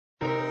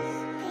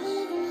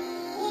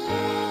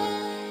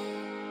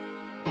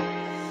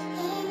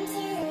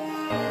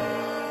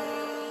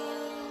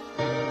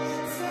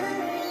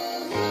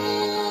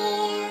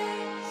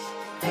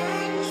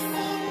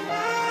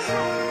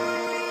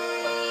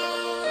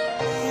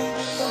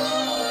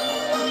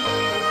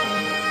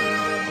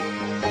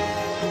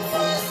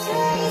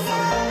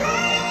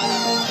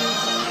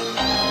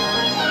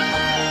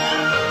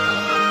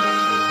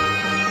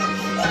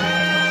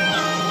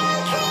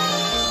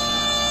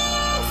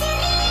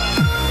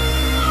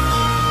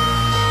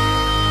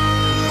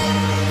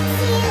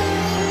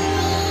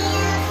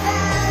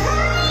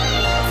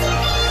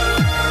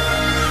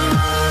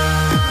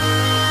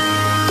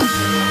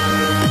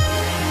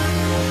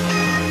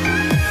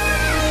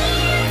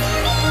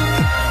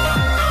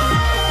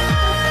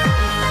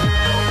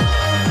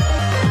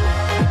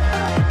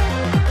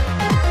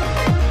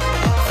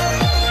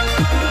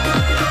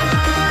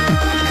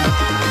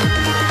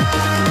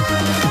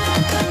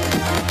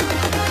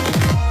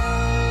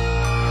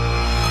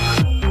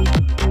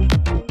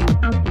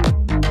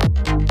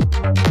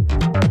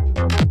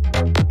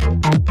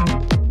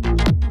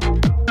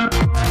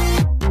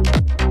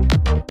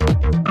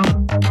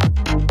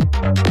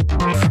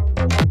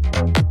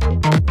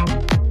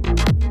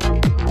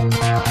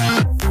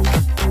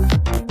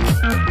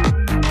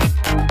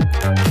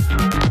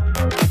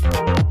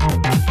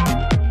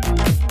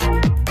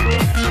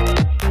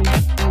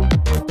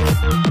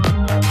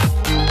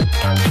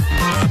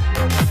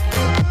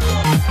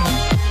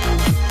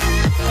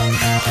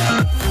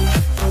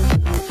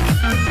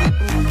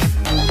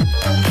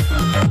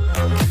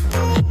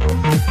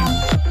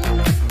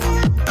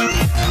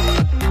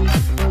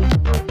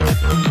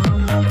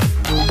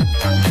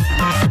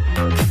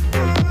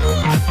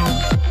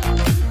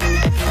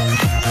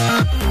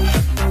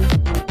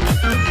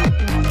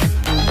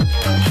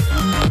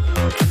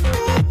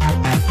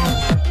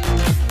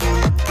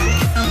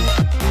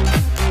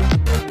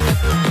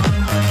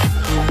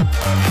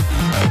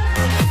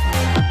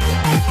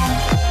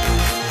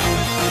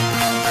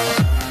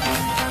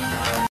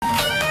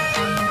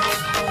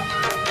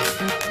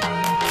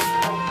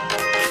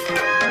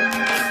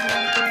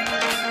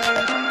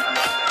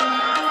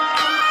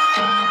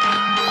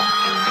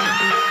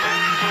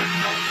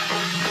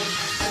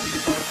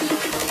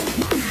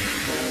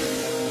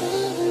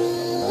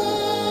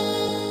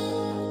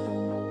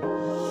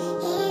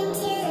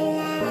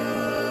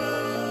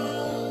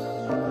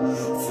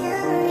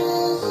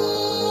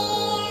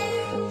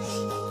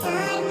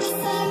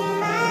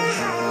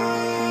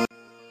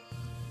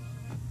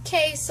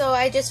Okay, so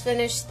I just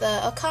finished the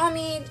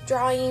Okami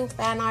drawing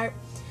fan art,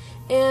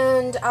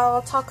 and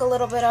I'll talk a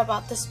little bit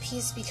about this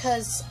piece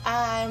because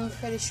I'm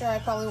pretty sure I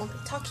probably won't be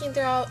talking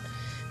throughout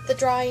the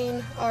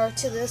drawing or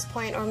to this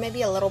point, or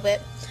maybe a little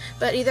bit.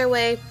 But either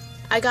way,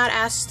 I got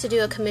asked to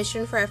do a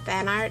commission for a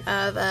fan art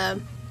of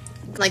a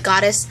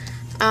goddess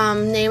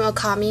named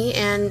Okami,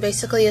 and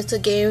basically it's a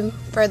game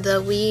for the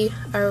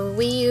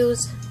Wii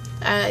U's.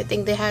 I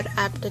think they had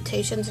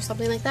adaptations or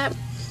something like that.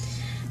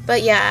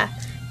 But yeah,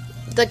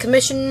 the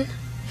person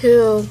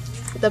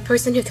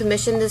who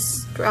commissioned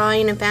this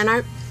drawing and fan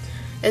art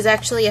is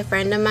actually a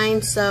friend of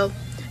mine, so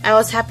I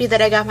was happy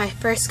that I got my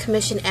first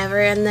commission ever,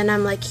 and then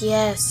I'm like,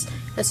 yes,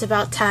 it's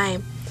about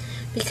time.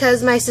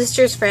 Because my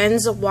sister's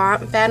friends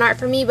want fan art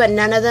for me, but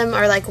none of them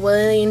are like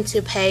willing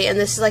to pay, and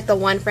this is like the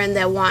one friend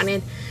that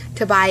wanted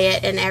to buy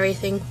it and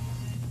everything.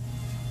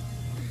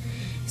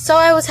 So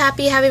I was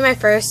happy having my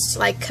first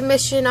like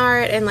commission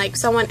art and like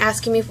someone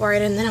asking me for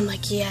it, and then I'm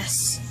like,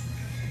 yes.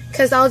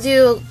 Because I'll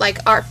do like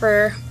art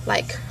for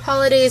like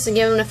holidays and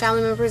give them to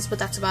family members, but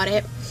that's about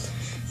it.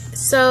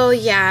 So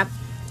yeah,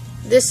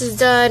 this is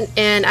done,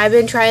 and I've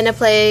been trying to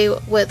play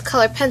with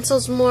colored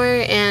pencils more,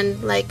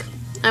 and like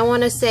I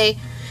want to say,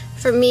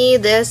 for me,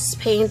 this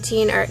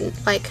painting, or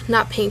like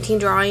not painting,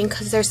 drawing,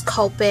 because there's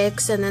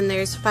Copics and then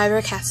there's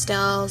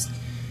Faber-Castells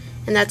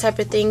and that type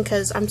of thing,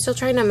 because I'm still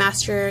trying to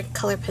master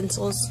color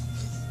pencils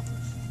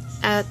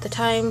at the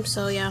time.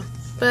 So yeah,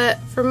 but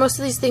for most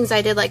of these things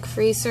I did like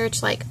free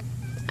search. Like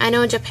I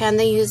know in Japan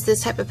they use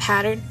this type of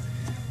pattern,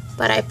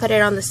 but I put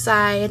it on the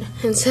side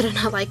instead of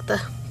not like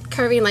the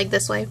curving like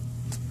this way.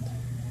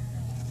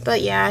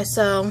 But yeah,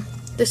 so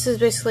this is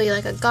basically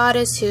like a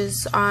goddess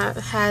who's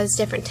has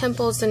different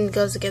temples and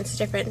goes against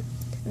different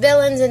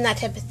villains and that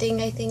type of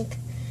thing, I think.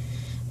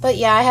 But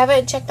yeah, I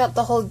haven't checked out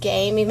the whole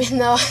game, even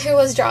though I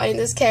was drawing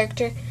this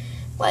character.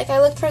 Like I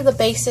looked for the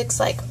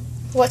basics, like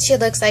what she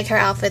looks like, her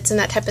outfits and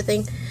that type of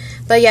thing.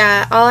 But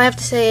yeah, all I have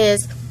to say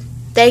is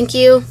thank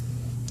you,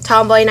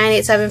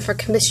 tombboy987, for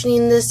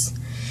commissioning this.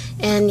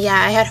 And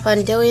yeah, I had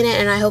fun doing it,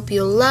 and I hope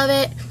you love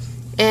it.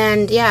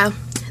 And yeah,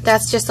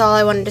 that's just all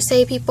I wanted to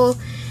say, people.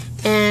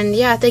 And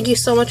yeah, thank you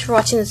so much for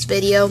watching this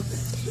video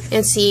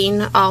and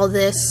seeing all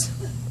this.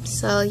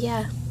 So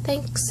yeah,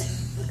 thanks.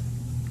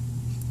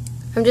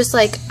 I'm just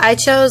like, I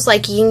chose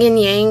like yin and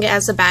yang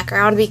as a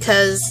background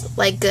because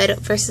like good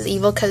versus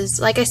evil,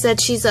 because like I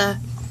said, she's a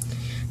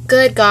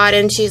good god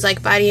and she's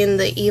like fighting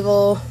the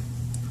evil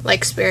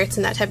like spirits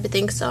and that type of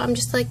thing. So I'm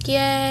just like,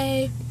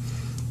 yay,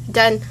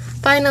 done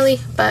finally.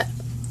 But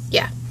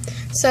yeah,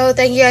 so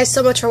thank you guys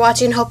so much for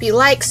watching. Hope you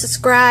like,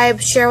 subscribe,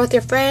 share with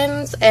your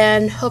friends,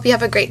 and hope you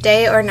have a great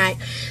day or night.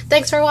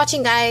 Thanks for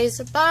watching,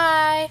 guys.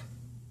 Bye.